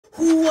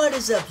What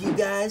is up, you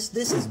guys?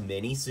 This is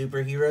Mini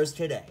Superheroes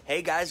Today.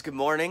 Hey guys, good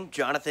morning.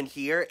 Jonathan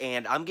here,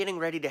 and I'm getting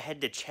ready to head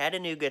to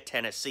Chattanooga,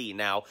 Tennessee.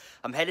 Now,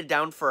 I'm headed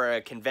down for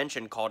a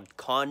convention called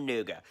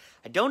Con-Nooga.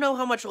 I don't know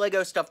how much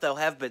Lego stuff they'll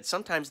have, but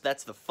sometimes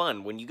that's the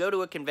fun. When you go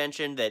to a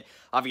convention that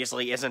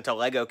obviously isn't a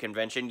Lego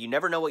convention, you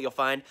never know what you'll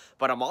find,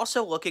 but I'm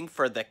also looking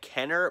for the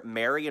Kenner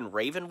Marion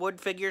Ravenwood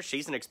figure.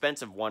 She's an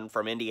expensive one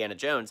from Indiana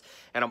Jones,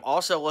 and I'm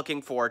also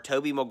looking for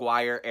Tobey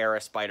Maguire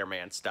era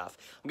Spider-Man stuff.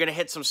 I'm going to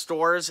hit some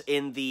stores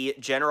in the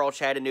general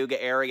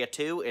Chattanooga area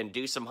too and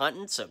do some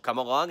hunting, so come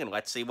along and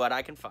let's see what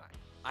I can find.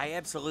 I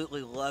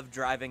absolutely love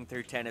driving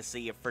through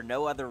Tennessee, if for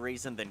no other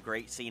reason than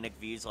great scenic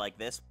views like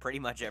this pretty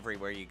much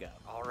everywhere you go.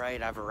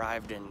 Alright, I've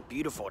arrived in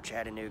beautiful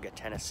Chattanooga,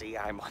 Tennessee.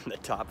 I'm on the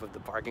top of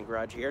the parking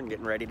garage here and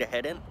getting ready to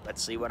head in.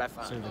 Let's see what I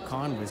find. So the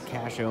con was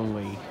cash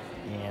only,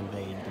 and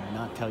they did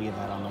not tell you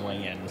that on the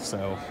way in,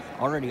 so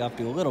already off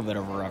to a little bit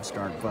of a rough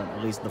start, but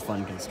at least the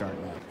fun can start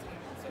now.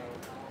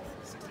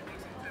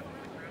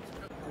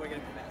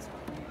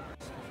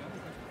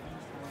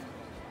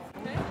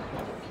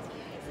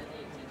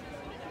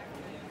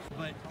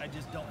 But I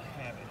just don't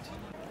have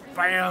it.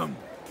 Bam!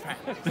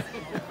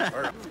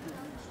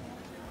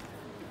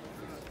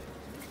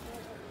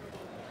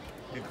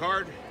 Your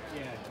card?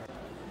 Yeah.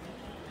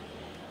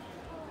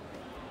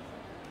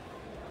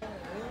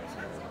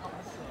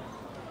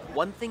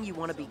 One thing you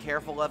want to be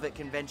careful of at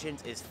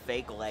conventions is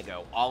fake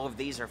Lego. All of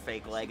these are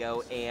fake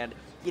Lego, and,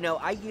 you know,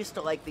 I used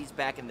to like these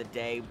back in the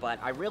day, but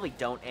I really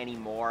don't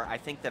anymore. I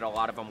think that a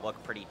lot of them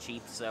look pretty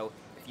cheap, so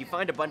if you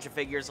find a bunch of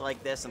figures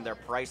like this and they're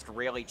priced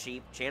really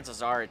cheap,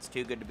 chances are it's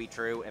too good to be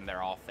true and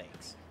they're all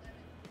fakes.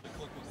 The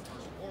click was the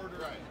first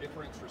order, it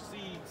prints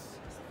receipts.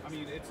 I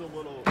mean, it's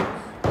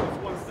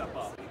one step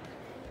up.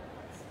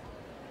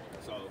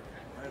 So,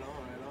 right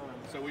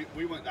on. So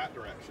we went that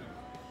direction.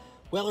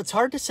 Well, it's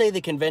hard to say the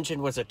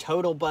convention was a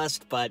total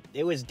bust, but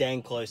it was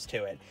dang close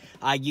to it.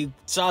 You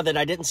saw that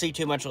I didn't see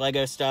too much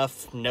Lego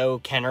stuff, no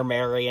Kenner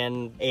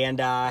Marion, and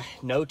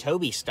no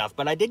Tobey stuff,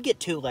 but I did get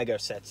 2 Lego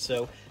sets.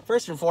 So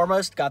first and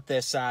foremost, got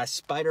this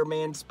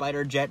Spider-Man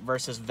Spider-Jet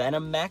versus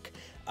Venom mech.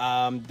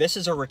 This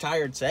is a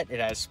retired set. It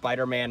has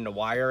Spider-Man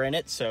Noir in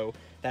it, so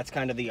that's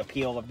kind of the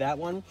appeal of that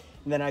one.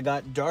 And then I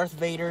got Darth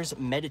Vader's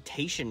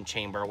Meditation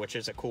Chamber, which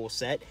is a cool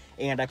set,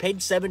 and I paid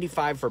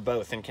 $75 for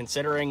both, and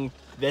considering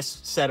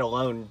this set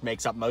alone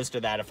makes up most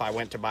of that if I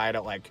went to buy it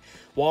at, like,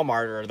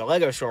 Walmart or the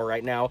Lego store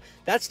right now,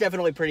 that's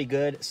definitely pretty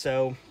good.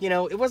 So, you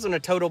know, it wasn't a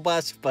total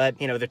bust,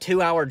 but, you know, the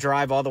 2-hour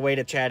drive all the way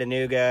to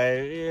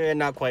Chattanooga,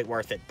 not quite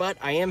worth it. But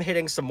I am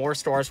hitting some more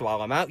stores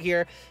while I'm out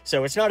here,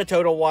 so it's not a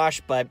total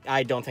wash, but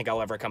I don't think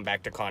I'll ever come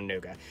back to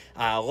Con-Nooga.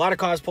 A lot of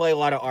cosplay, a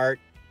lot of art,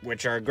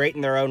 which are great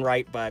in their own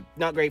right, but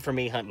not great for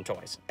me hunting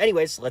toys.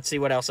 Anyways, let's see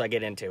what else I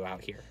get into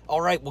out here.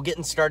 All right, well,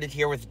 getting started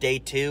here with day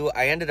 2.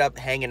 I ended up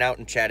hanging out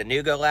in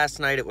Chattanooga last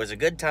night. It was a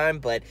good time,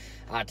 but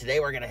today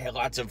we're gonna hit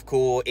lots of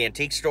cool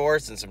antique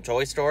stores and some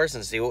toy stores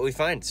and see what we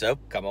find, so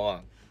come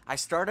along. I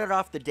started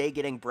off the day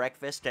getting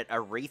breakfast at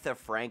Aretha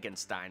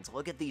Frankenstein's.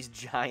 Look at these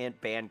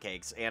giant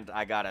pancakes, and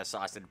I got a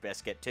sausage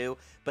biscuit too,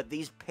 but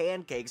these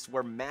pancakes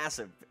were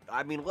massive.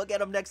 I mean, look at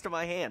them next to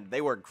my hand.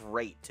 They were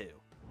great too.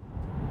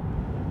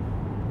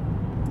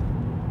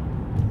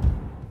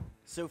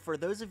 So for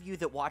those of you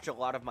that watch a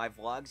lot of my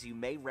vlogs, you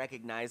may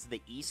recognize the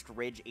East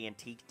Ridge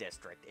Antique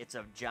District. It's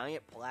a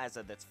giant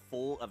plaza that's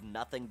full of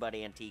nothing but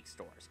antique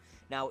stores.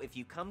 Now, if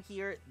you come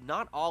here,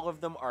 not all of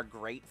them are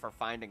great for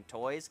finding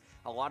toys.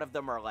 A lot of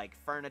them are like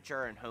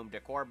furniture and home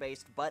decor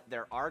based, but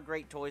there are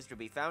great toys to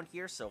be found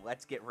here, so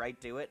let's get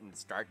right to it and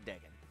start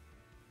digging.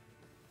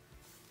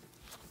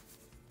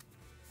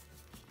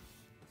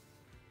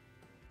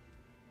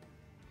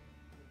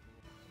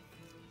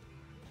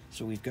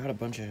 So we've got a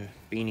bunch of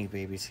Beanie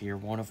Babies here,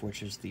 one of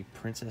which is the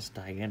Princess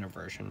Diana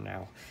version.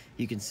 Now,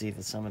 you can see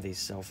that some of these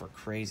sell for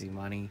crazy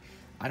money.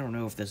 I don't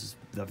know if this is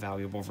the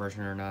valuable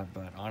version or not,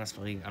 but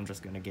honestly, I'm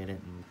just going to get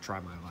it and try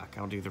my luck.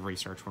 I'll do the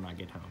research when I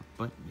get home.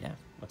 But yeah,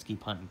 let's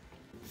keep hunting.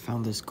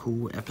 Found this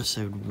cool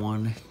episode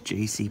 1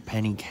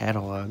 JCPenney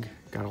catalog.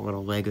 Got a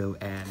little Lego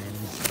ad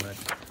in it,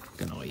 but I'm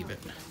going to leave it.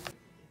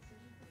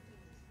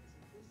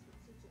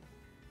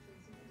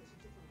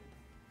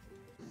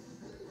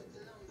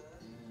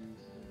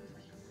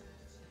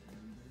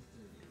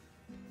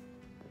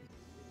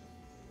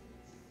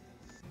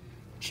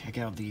 Check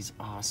out these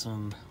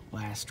awesome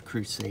Last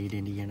Crusade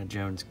Indiana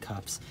Jones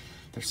cups.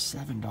 They're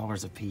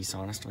 $7 a piece.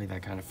 Honestly,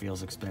 that kind of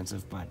feels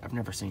expensive, but I've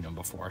never seen them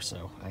before,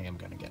 so I am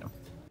gonna get them.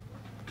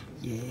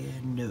 Yeah,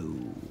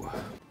 no.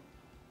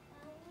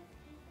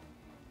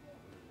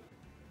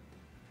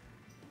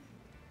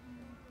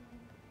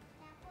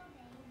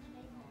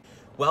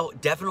 Well,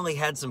 definitely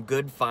had some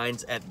good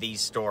finds at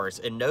these stores.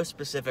 In no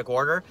specific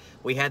order,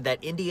 we had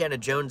that Indiana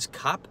Jones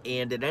cup,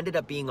 and it ended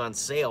up being on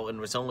sale and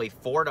was only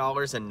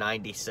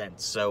 $4.90.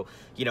 So,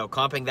 you know,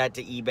 comping that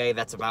to eBay,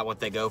 that's about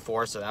what they go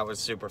for, so that was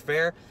super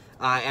fair.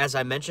 As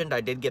I mentioned, I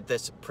did get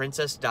this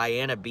Princess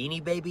Diana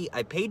Beanie Baby.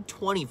 I paid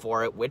 $20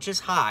 for it, which is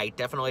high,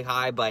 definitely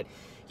high, but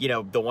you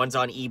know, the ones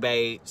on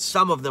eBay,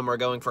 some of them are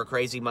going for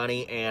crazy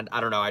money, and I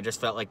don't know, I just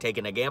felt like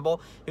taking a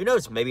gamble. Who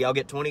knows, maybe I'll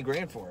get 20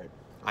 grand for it.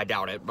 I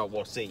doubt it, but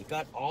we'll see.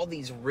 Got all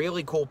these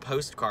really cool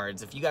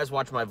postcards. If you guys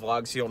watch my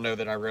vlogs, you'll know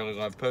that I really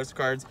love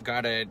postcards.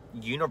 Got a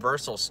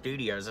Universal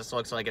Studios. This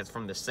looks like it's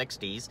from the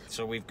 60s.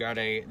 So we've got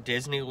a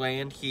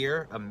Disneyland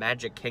here, a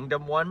Magic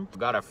Kingdom one. We've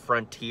got a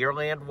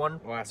Frontierland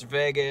one, Las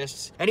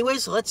Vegas.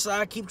 Anyways, let's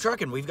keep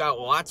trucking. We've got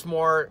lots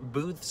more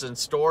booths and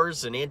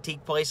stores and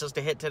antique places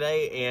to hit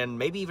today, and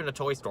maybe even a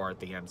toy store at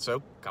the end.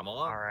 So come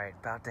along. All right,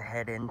 about to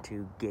head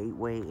into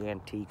Gateway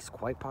Antiques,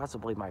 quite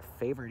possibly my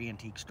favorite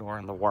antique store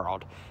in the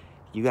world.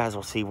 You guys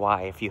will see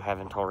why if you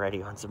haven't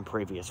already on some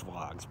previous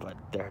vlogs, but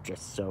there are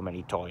just so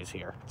many toys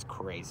here. It's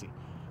crazy.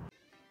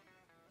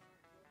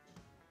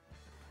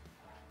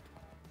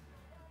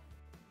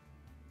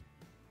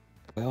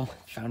 Well,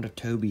 found a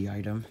Toby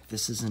item.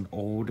 This is an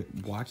old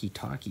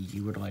walkie-talkie.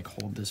 You would like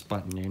hold this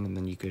button in and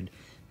then you could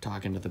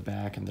talk into the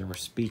back, and there were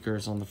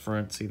speakers on the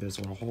front. See those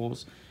little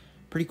holes?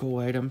 Pretty cool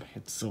item.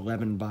 It's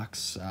 11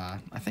 bucks.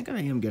 I think I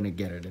am gonna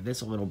get it. It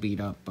is a little beat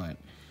up, but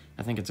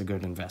I think it's a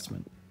good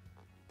investment.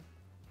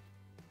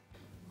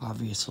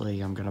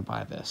 Obviously, I'm gonna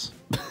buy this.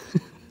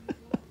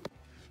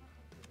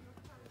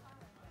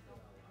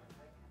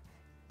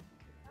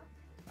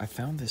 I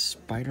found this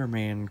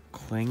Spider-Man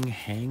cling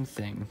hang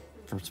thing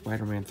from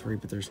Spider-Man 3,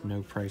 but there's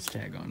no price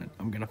tag on it.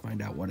 I'm gonna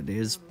find out what it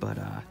is, but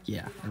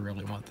yeah, I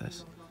really want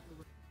this.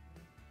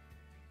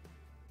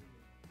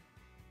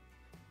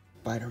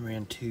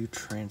 Spider-Man 2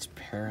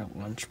 transparent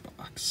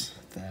lunchbox.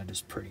 That is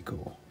pretty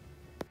cool.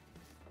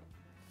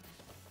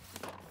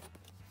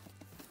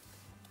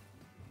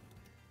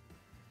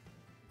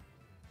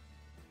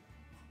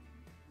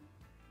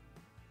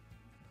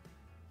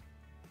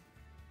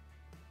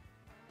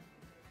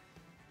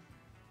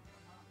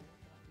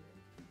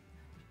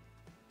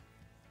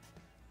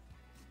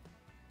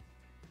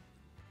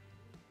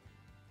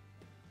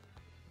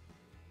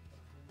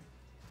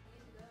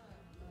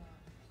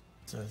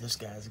 So this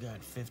guy's got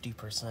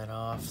 50%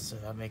 off, so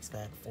that makes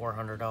that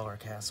 $400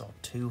 castle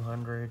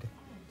 $200.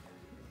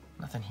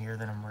 Nothing here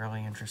that I'm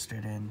really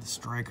interested in. The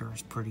Striker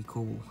is pretty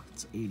cool.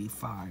 It's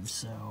 85,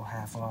 so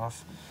half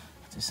off.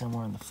 It's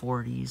somewhere in the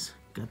 40s.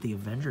 Got the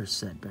Avengers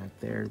set back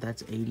there.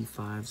 That's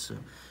 85, so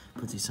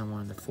puts you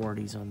somewhere in the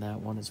 40s on that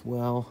one as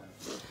well.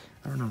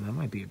 I don't know, that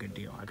might be a good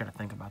deal. I gotta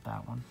think about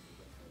that one.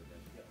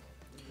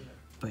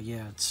 But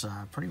yeah, it's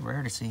pretty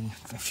rare to see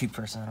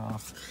 50%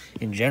 off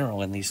in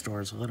general in these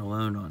stores, let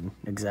alone on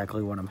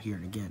exactly what I'm here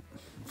to get.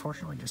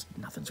 Unfortunately, just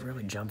nothing's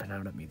really jumping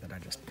out at me that I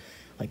just,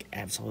 like,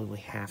 absolutely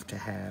have to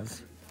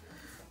have.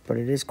 But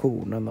it is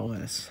cool,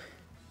 nonetheless.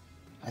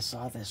 I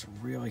saw this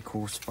really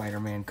cool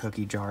Spider-Man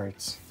cookie jar.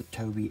 It's the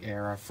Toby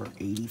era for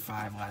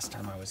 85 last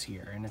time I was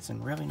here. And it's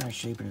in really nice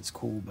shape and it's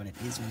cool, but it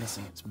is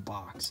missing its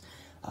box.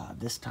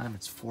 This time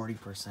it's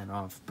 40%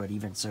 off, but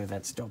even so,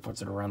 that still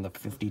puts it around the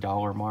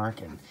 $50 mark.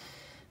 And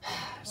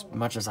as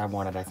much as I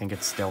want it, I think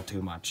it's still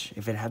too much.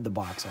 If it had the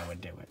box, I would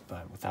do it,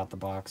 but without the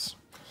box,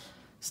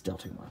 still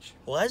too much.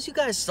 Well, as you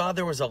guys saw,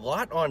 there was a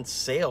lot on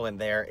sale in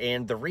there,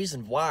 and the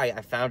reason why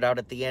I found out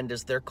at the end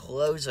is they're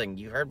closing.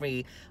 You heard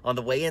me on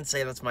the way in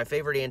say that's my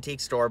favorite antique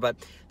store, but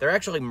they're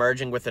actually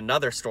merging with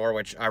another store,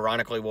 which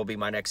ironically will be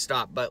my next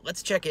stop. But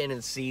let's check in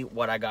and see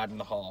what I got in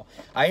the haul.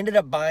 I ended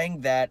up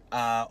buying that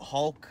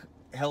Hulk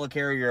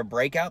Helicarrier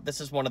Breakout. This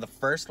is one of the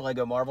first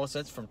Lego Marvel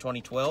sets from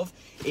 2012.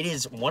 It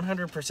is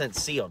 100%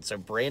 sealed, so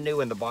brand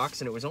new in the box,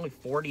 and it was only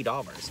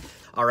 $40.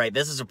 All right,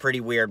 this is a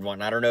pretty weird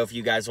one. I don't know if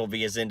you guys will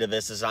be as into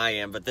this as I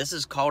am, but this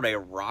is called a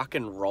rock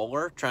and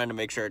roller, trying to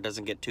make sure it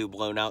doesn't get too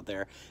blown out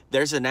there.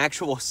 There's an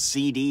actual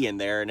CD in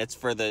there, and it's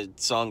for the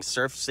song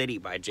Surf City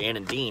by Jan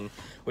and Dean,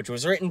 which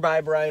was written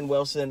by Brian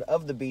Wilson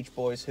of the Beach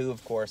Boys, who,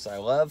 of course, I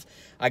love.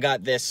 I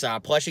got this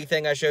plushie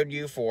thing I showed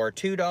you for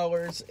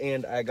 $2,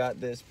 and I got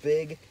this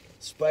big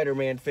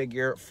Spider-Man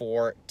figure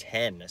for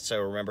 $10. So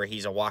remember,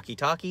 he's a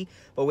walkie-talkie.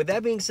 But with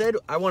that being said,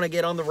 I want to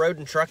get on the road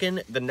and trucking.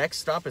 The next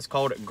stop is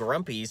called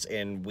Grumpy's,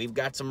 and we've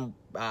got some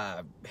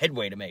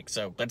headway to make.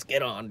 So let's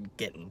get on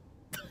getting.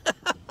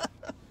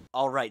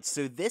 All right,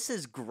 so this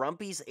is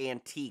Grumpy's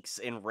Antiques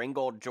in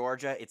Ringgold,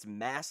 Georgia. It's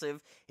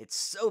massive. It's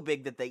so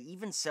big that they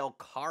even sell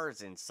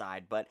cars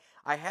inside. But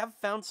I have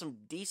found some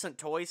decent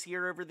toys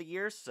here over the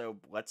years, so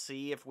let's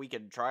see if we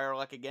could try our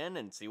luck again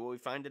and see what we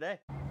find today.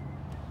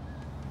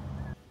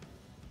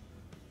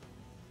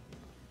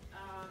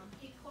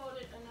 He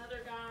quoted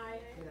another guy.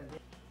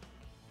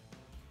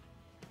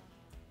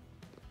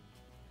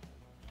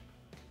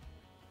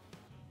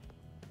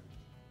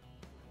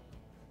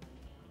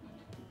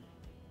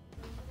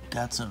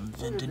 Got some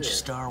vintage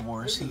Star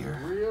Wars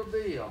here. Real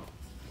deal.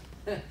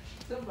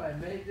 Somebody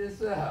made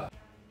this up.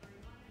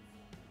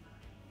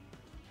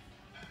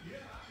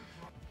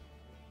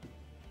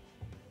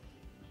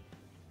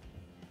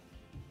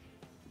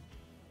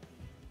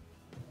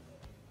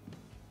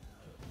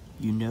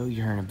 You know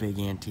you're in a big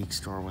antique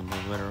store when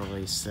they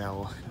literally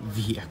sell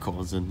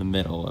vehicles in the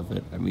middle of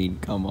it. I mean,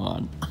 come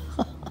on.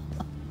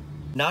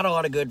 Not a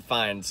lot of good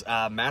finds.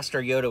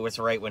 Master Yoda was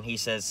right when he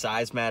says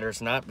size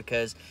matters not,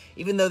 because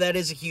even though that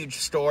is a huge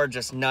store,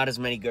 just not as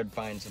many good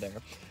finds there.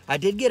 I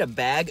did get a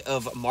bag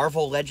of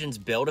Marvel Legends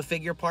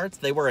Build-A-Figure parts.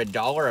 They were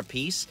 $1 a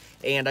piece,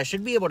 and I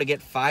should be able to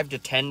get 5 to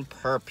 10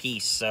 per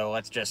piece, so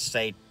let's just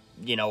say,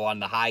 you know, on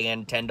the high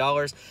end,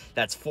 $10.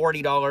 That's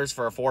 $40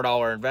 for a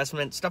 $4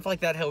 investment. Stuff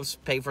like that helps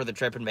pay for the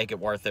trip and make it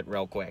worth it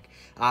real quick.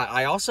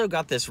 I also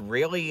got this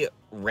really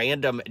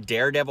random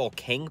Daredevil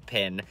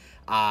Kingpin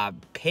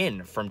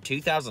pin from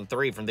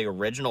 2003 from the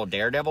original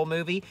Daredevil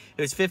movie.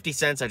 It was 50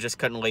 cents. I just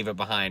couldn't leave it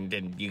behind,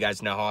 and you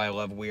guys know how I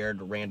love weird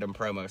random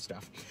promo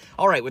stuff.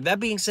 All right, with that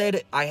being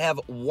said, I have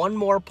one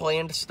more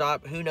planned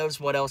stop. Who knows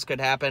what else could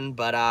happen,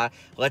 but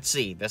let's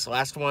see. This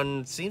last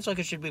one seems like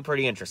it should be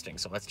pretty interesting,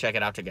 so let's check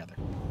it out together.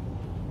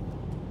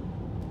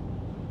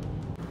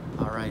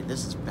 Alright,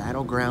 this is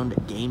Battleground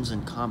Games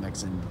and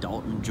Comics in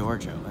Dalton,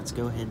 Georgia. Let's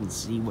go ahead and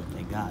see what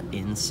they got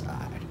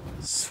inside.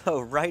 So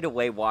right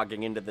away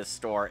walking into this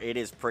store, it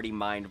is pretty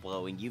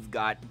mind-blowing. You've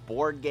got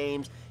board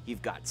games,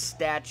 you've got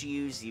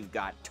statues, you've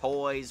got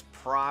toys,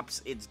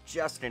 props. It's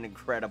just an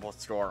incredible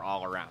store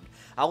all around.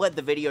 I'll let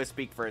the video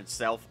speak for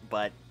itself,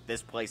 but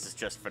this place is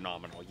just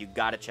phenomenal. You've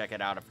got to check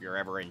it out if you're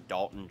ever in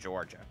Dalton,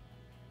 Georgia.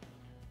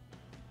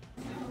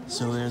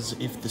 So as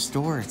if the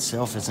store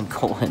itself isn't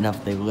cool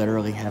enough, they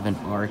literally have an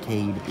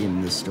arcade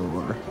in the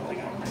store.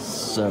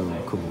 So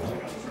cool.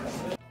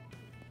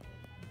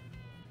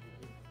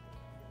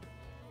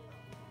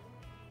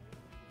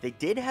 They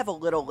did have a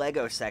little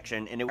Lego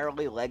section, and it was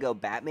early Lego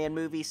Batman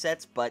movie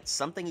sets, but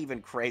something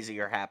even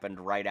crazier happened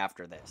right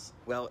after this.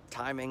 Well,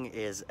 timing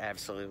is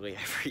absolutely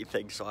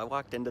everything. So I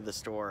walked into the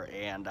store,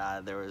 and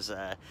there was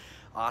a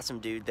awesome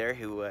dude there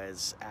who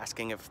was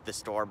asking if the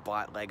store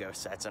bought Lego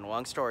sets, and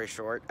long story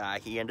short,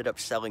 he ended up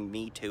selling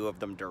me 2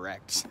 of them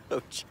direct.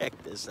 So check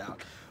this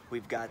out.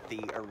 We've got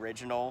the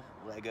original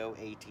Lego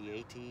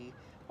AT-AT.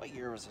 What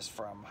year was this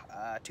from?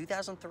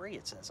 2003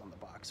 it says on the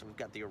box. So we've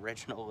got the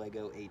original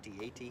Lego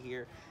AT-AT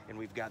here, and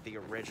we've got the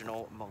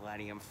original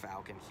Millennium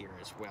Falcon here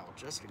as well.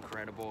 Just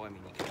incredible. I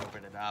mean, you can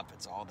open it up,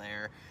 it's all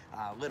there.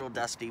 A little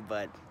dusty,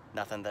 but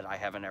nothing that I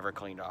haven't ever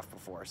cleaned off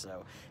before.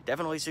 So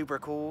definitely super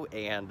cool,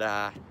 and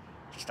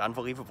just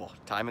unbelievable.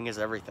 Timing is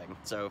everything.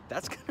 So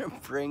that's gonna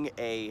bring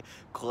a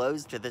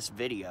close to this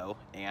video,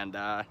 and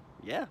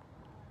yeah.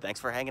 Thanks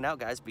for hanging out,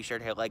 guys. Be sure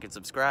to hit like and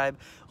subscribe.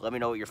 Let me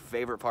know what your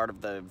favorite part of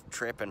the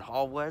trip and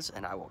haul was,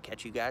 and I will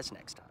catch you guys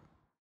next time.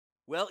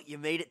 Well, you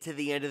made it to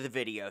the end of the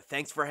video.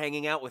 Thanks for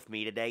hanging out with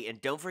me today,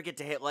 and don't forget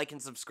to hit like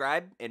and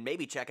subscribe, and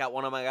maybe check out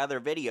one of my other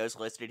videos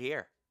listed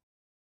here.